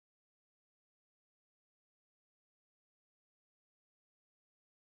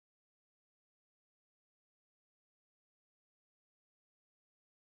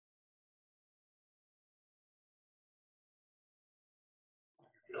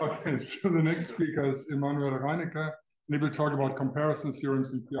Okay, so the next speaker is Emanuel Reinecke, and he will talk about comparison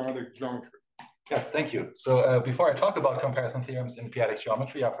theorems in p-adic geometry. Yes, thank you. So before I talk about comparison theorems in p-adic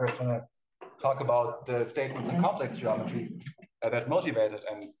geometry, I first want to talk about the statements in complex geometry that motivated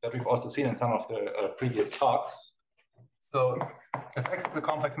and that we've also seen in some of the previous talks. So if X is a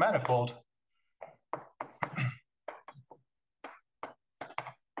complex manifold,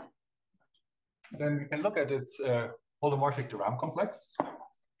 then we can look at its holomorphic de Rham complex.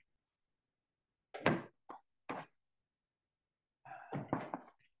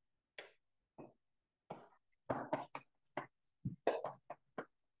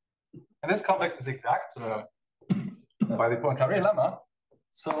 And this complex is exact by the Poincaré lemma.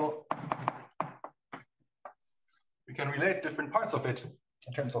 So we can relate different parts of it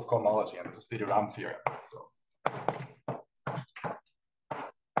in terms of cohomology, and this is the de Rham theorem. So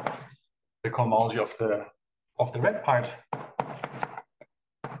the cohomology of the red part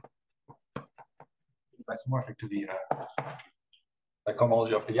is isomorphic to the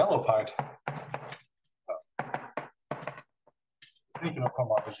cohomology of the yellow part. Singular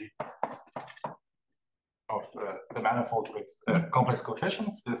cohomology of the manifold with complex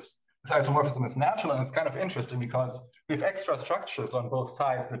coefficients. This isomorphism is natural, and it's kind of interesting because we have extra structures on both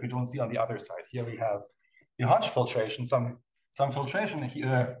sides that we don't see on the other side. Here we have the Hodge filtration, some filtration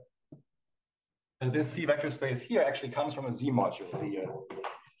here. This C vector space here actually comes from a Z module,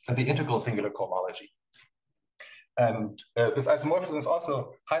 the integral singular cohomology. And this isomorphism is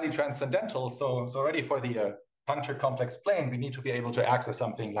also highly transcendental. So already for the punctured complex plane, we need to be able to access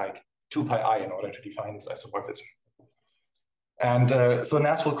something like 2 pi I in order to define this isomorphism. And so a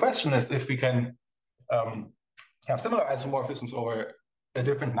natural question is if we can have similar isomorphisms over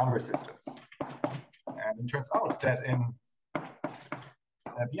different number systems. And it turns out that in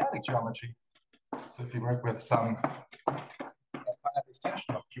p-adic geometry, so if you work with some finite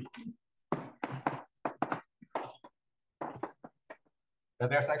extension of Q,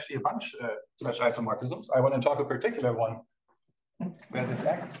 there's actually a bunch of such isomorphisms. I want to talk a particular one where this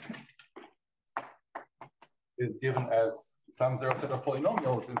X is given as some zero set of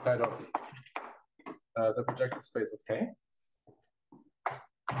polynomials inside of the projective space of K.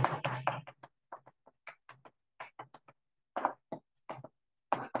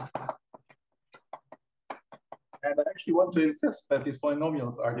 And I actually want to insist that these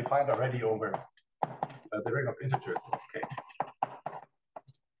polynomials are defined already over the ring of integers of K.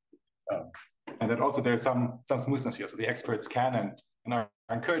 And that also there's some smoothness here. So the experts can and are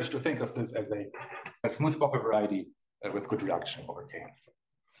encouraged to think of this as a smooth Popper variety with good reduction over K.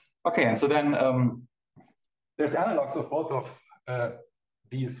 Okay, and so then there's analogs of both of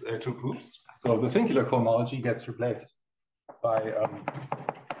these two groups. So the singular cohomology gets replaced by the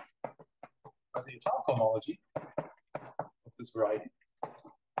étale cohomology of this variety.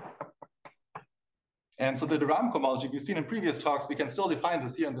 And so the de Rham cohomology we've seen in previous talks, we can still define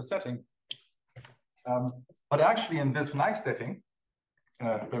this here in the setting. But actually in this nice setting,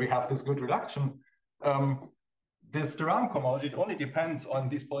 where we have this good reduction, this de Rham cohomology only depends on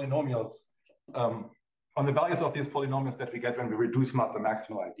these polynomials, on the values of these polynomials that we get when we reduce mod the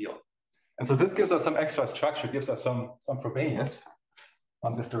maximal ideal. And so this gives us some extra structure, gives us some Frobenius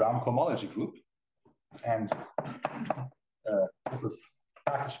on this de Rham cohomology group. And this is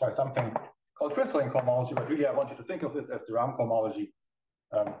packaged by something called crystalline cohomology, but really I want you to think of this as de Rham cohomology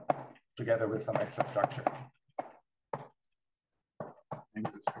together with some extra structure. Maybe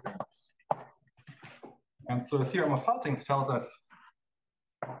this Frobenius. And so the theorem of Faltings tells us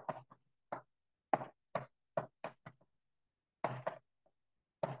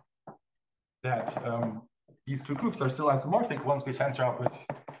that these two groups are still isomorphic once we tensor up with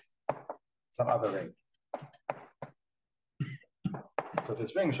some other ring. So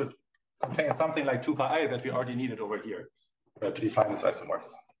this ring should contain something like 2 pi I that we already needed over here to define this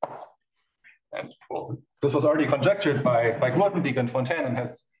isomorphism. And well, this was already conjectured by Grothendieck and Fontaine and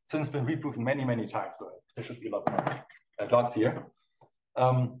has since been reproven many, many times. So there should be a lot more dots here.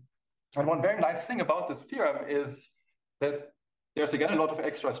 And one very nice thing about this theorem is that there's again a lot of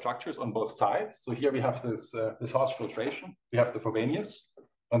extra structures on both sides. So here we have this Hodge filtration. We have the Frobenius.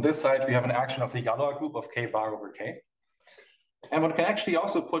 On this side, we have an action of the Galois group of K bar over K. And one can actually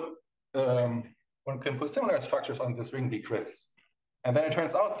also put similar structures on this ring B Chris. And then it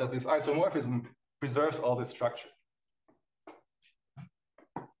turns out that this isomorphism preserves all this structure.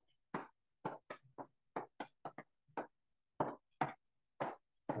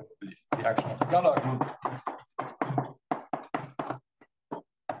 So the action of the Galois group,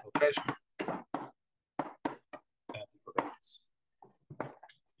 filtration, and the Frobenius.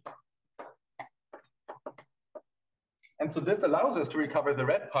 And so this allows us to recover the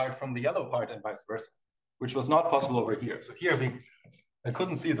red part from the yellow part and vice versa, which was not possible over here. So here I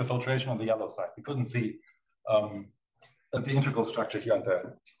couldn't see the filtration on the yellow side. We couldn't see the integral structure here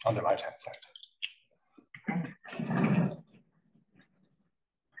on the right-hand side.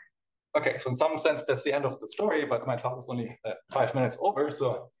 Okay, so in some sense, that's the end of the story, but my talk is only 5 minutes over,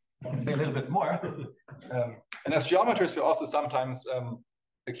 so I'll say a little bit more. And as geometers, we're also sometimes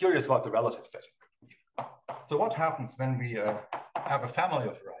curious about the relative setting. So what happens when we have a family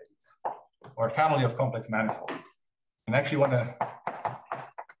of varieties or a family of complex manifolds? And I actually want to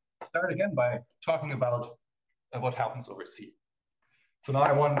start again by talking about what happens over C. So now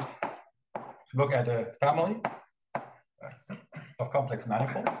I want to look at a family of complex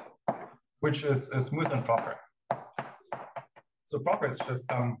manifolds, which is smooth and proper. So proper is just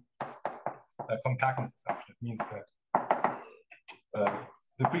some compactness assumption. It means that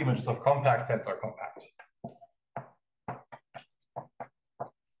the pre-images of compact sets are compact.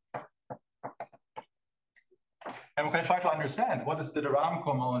 And we can try to understand what is the de Rham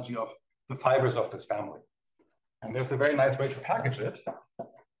cohomology of the fibers of this family. And there's a very nice way to package it.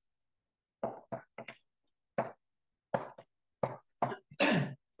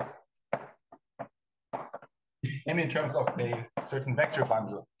 And in terms of a certain vector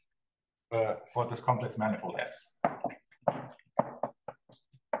bundle for this complex manifold S.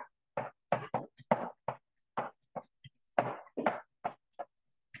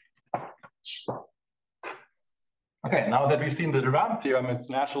 Okay, now that we've seen the de Rham theorem, it's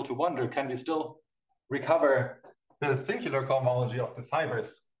natural to wonder, can we still recover the singular cohomology of the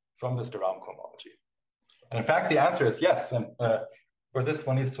fibers from this de Rham cohomology? And in fact, the answer is yes. And for this,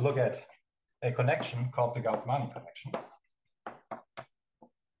 one needs to look at a connection called the Gauss-Mani connection.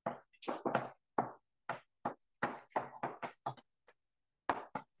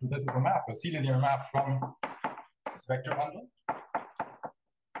 So this is a map, a C-linear map from this vector bundle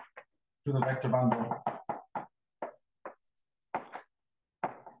to the vector bundle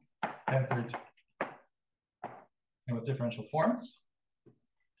tensored with differential forms.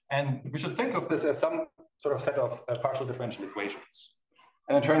 And we should think of this as some sort of set of partial differential equations.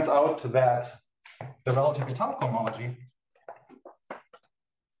 And it turns out that the relatively top cohomology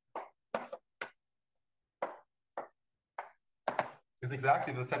is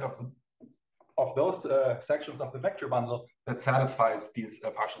exactly the set of those sections of the vector bundle that satisfies these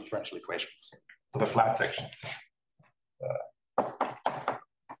partial differential equations. So the flat sections.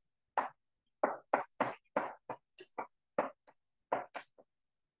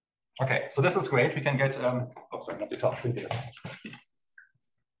 Okay, so this is great. We can get, oh, sorry, not the top singular.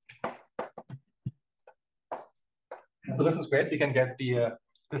 So this is great. We can get the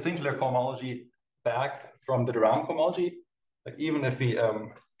singular cohomology back from the de Rham cohomology, like even if we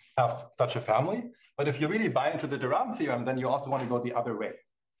have such a family. But if you really buy into the de Rham theorem, then you also want to go the other way.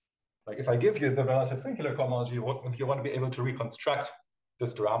 Like if I give you the relative singular cohomology, you want to be able to reconstruct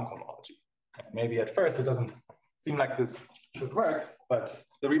this de Rham cohomology. And maybe at first it doesn't seem like this should work, but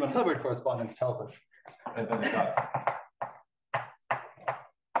the Riemann-Hilbert correspondence tells us that it does.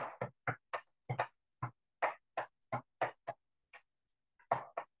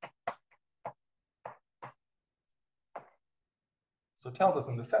 So it tells us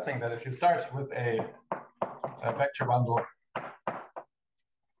in the setting that if you start with a vector bundle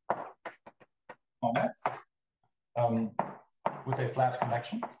on X with a flat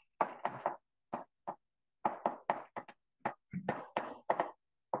connection,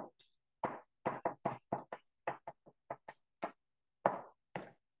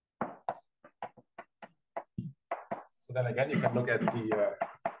 so then again, you can look at the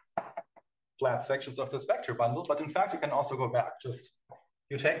flat sections of this vector bundle, but in fact, you can also go back. Just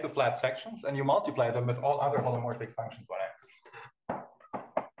you take the flat sections and you multiply them with all other holomorphic functions on X.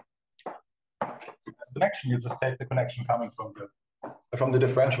 So this connection, you just take the connection coming from the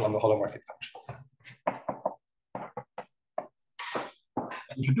differential on the holomorphic functions.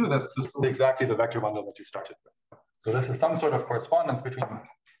 And if you do this, this will be exactly the vector bundle that you started with. So this is some sort of correspondence between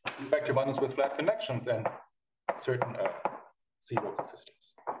these vector bundles with flat connections and certain C local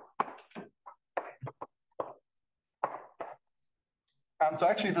systems. And so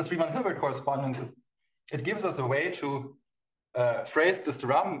actually this Riemann-Hilbert correspondence it gives us a way to phrase this de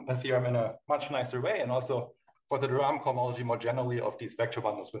Rham theorem in a much nicer way, and also for the de Rham cohomology more generally of these vector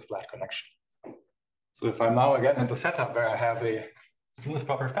bundles with flat connection. So if I'm now again in the setup where I have a smooth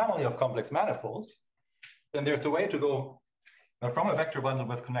proper family of complex manifolds, then there's a way to go from a vector bundle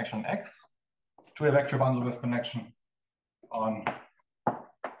with connection X to a vector bundle with connection on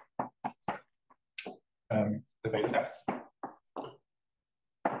the base S.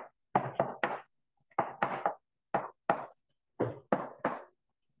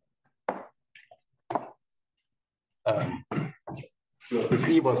 So if this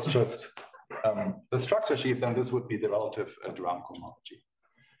E was just the structure sheaf, then this would be the relative Durand cohomology.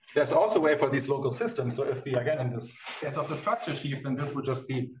 There's also a way for these local systems. So if we, again, in this case of the structure sheaf, then this would just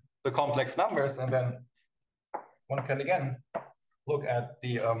be the complex numbers. And then one can, again, look at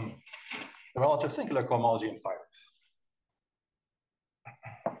the relative singular cohomology in fibers.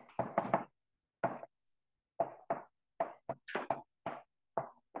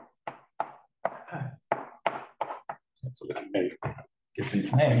 So let me maybe give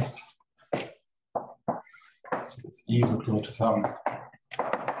these names. So this E would go to some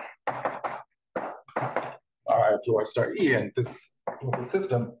RI floor star E, and this local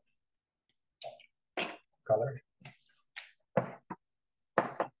system color.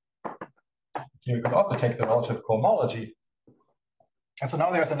 Here you could also take the relative cohomology. And so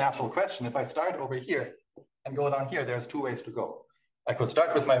now there's a natural question. If I start over here and go down here, there's two ways to go. I could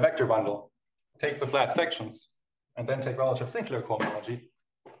start with my vector bundle, take the flat sections, and then take relative singular cohomology.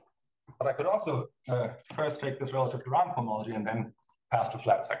 But I could also first take this relative Durand cohomology and then pass to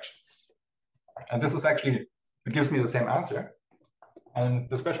flat sections. And this is actually, it gives me the same answer. And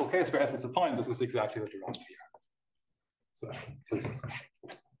the special case for S is a point, this is exactly the Durand theorem. So this is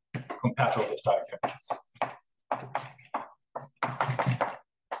compatible with direct images.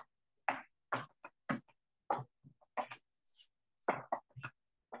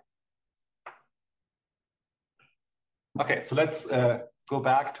 Okay, so let's go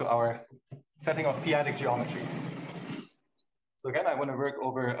back to our setting of p-adic geometry. So again, I want to work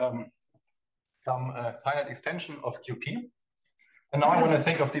over some finite extension of QP. And now I want to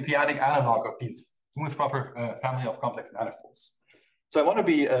think of the p-adic analog of these smooth proper family of complex manifolds. So I want to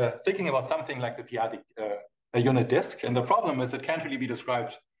be thinking about something like the p-adic unit disk. And the problem is it can't really be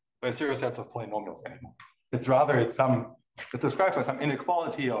described by serial sets of polynomials anymore. It's rather, it's described by some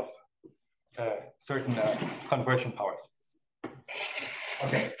inequality of certain conversion power series.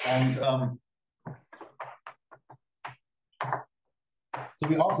 Okay, and so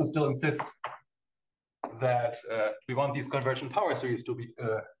we also still insist that we want these conversion power series to be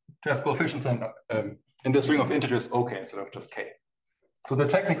to have coefficients in this ring of integers OK instead of just K. So the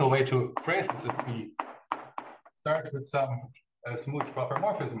technical way to phrase this is we start with some smooth proper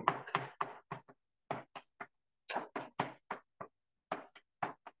morphism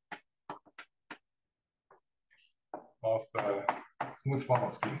of smooth formal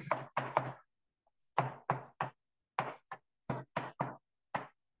schemes.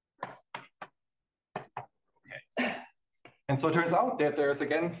 Okay. And so it turns out that there's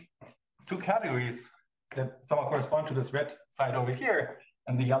again two categories that somehow correspond to this red side over here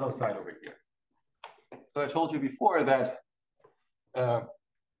and the yellow side over here. So I told you before that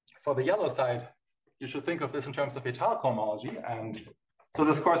for the yellow side, you should think of this in terms of étale cohomology. And so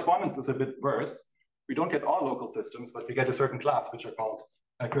this correspondence is a bit worse. We don't get all local systems, but we get a certain class, which are called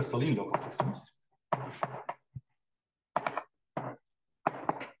crystalline local systems.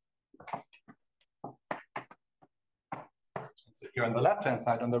 So here on the left-hand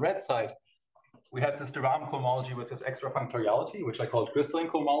side, on the red side, we had this Durand cohomology with this extra functoriality, which I called crystalline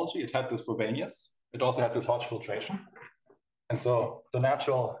cohomology. It had this Frobenius. It also had this Hodge filtration. And so the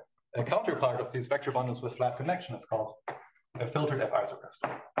natural counterpart of these vector bundles with flat connection is called a filtered F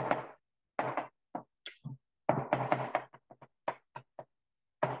isocrystal.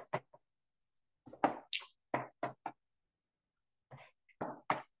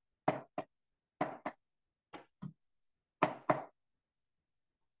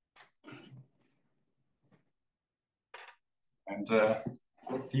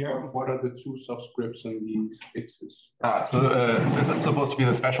 And theorem, what are the two subscripts in these X's? So this is supposed to be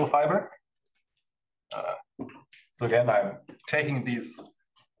the special fiber. So again, I'm taking these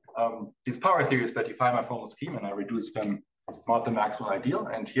power series that define my formal scheme and I reduce them mod the Maxwell ideal.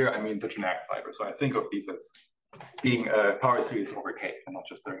 And here I mean the generic fiber. So I think of these as being a power series over K and not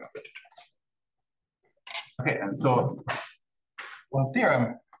just the ring of integers. Okay, and so one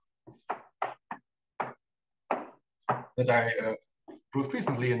theorem that I proved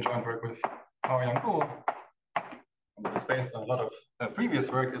recently in joint work with Yang Gu, and it is based on a lot of previous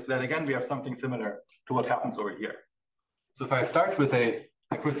work, is that again we have something similar to what happens over here. So if I start with a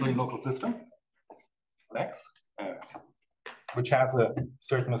crystalline local system, X, which has a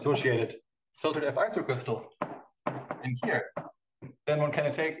certain associated filtered F isocrystal in here, then one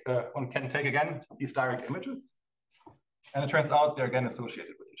can take again these direct images, and it turns out they're again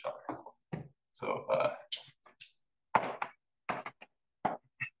associated with each other. So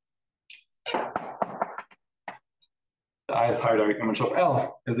the ith higher direct image of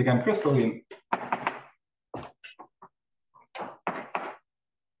L is again crystalline.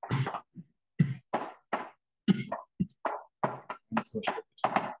 switch it.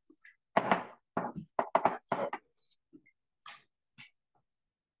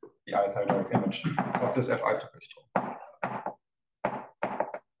 The iodide image of this F isocrystal.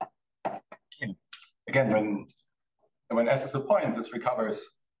 Again, when S is a point, this recovers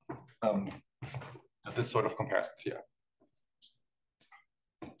this sort of comparison theorem.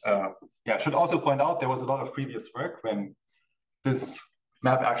 Yeah, I should also point out there was a lot of previous work when this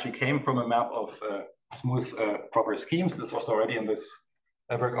map actually came from a map of smooth proper schemes. This was already in this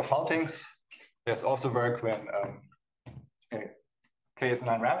work of Faltings. There's also work when K is an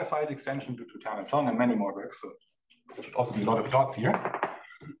unramified extension due to Tan and Tong, and many more works. So there should also be a lot of dots here.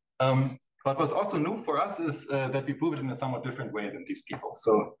 But what's also new for us is that we prove it in a somewhat different way than these people.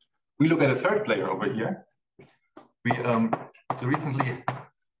 So we look at a third player over here. We so recently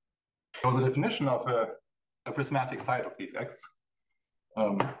there was a definition of a prismatic side of these X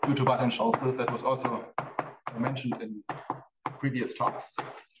due to Butt and Scholze that was also mentioned in previous talks.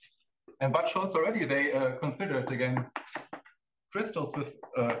 And Butt Scholze already they considered again crystals with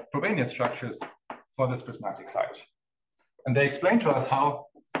Frobenius structures for this prismatic side. And they explained to us how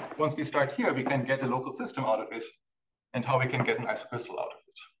once we start here, we can get a local system out of it and how we can get an isocrystal out of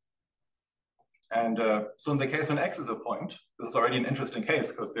it. And so in the case when X is a point, this is already an interesting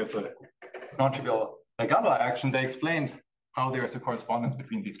case because there's a non-trivial Galois action. They explained how there's a correspondence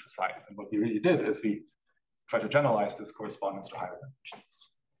between these two sides. And what we really did is we tried to generalize this correspondence to higher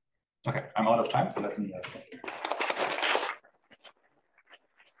dimensions. Okay, I'm out of time, so let's move on.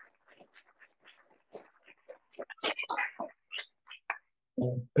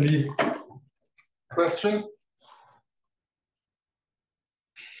 Any question?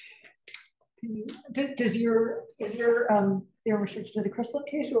 Is your theorem restricted to the crystalline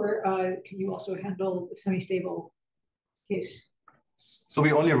case, or can you also handle the semi-stable case? So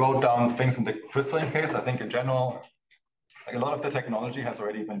we only wrote down things in the crystalline case. I think in general, like a lot of the technology has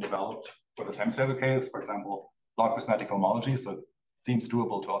already been developed for the semi-stable case. For example, log prismatic homology. So it seems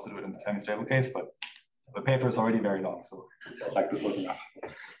doable to also do it in the semi-stable case, but the paper is already very long, so like this was enough.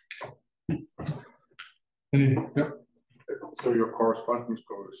 Yeah. So your correspondence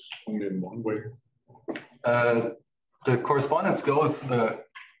goes only in one way? The correspondence goes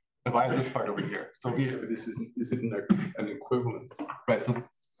via this part over here. So is it an equivalent? Right, so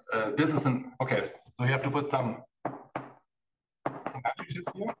this is an, okay, so you have to put some adjectives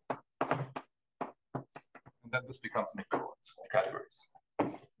here. And then this becomes an equivalence of categories.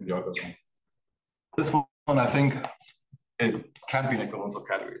 The other one. This one, I think, it can be an equivalence of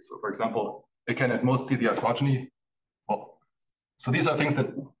categories. So for example, it can at most see the isogeny. Well, so these are things that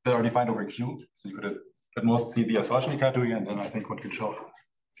are defined over Q. So you could at most see the isogeny category, and then I think what could show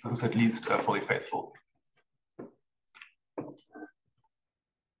this is at least fully faithful.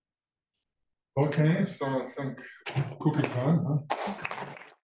 Okay, so I think cookie time, huh?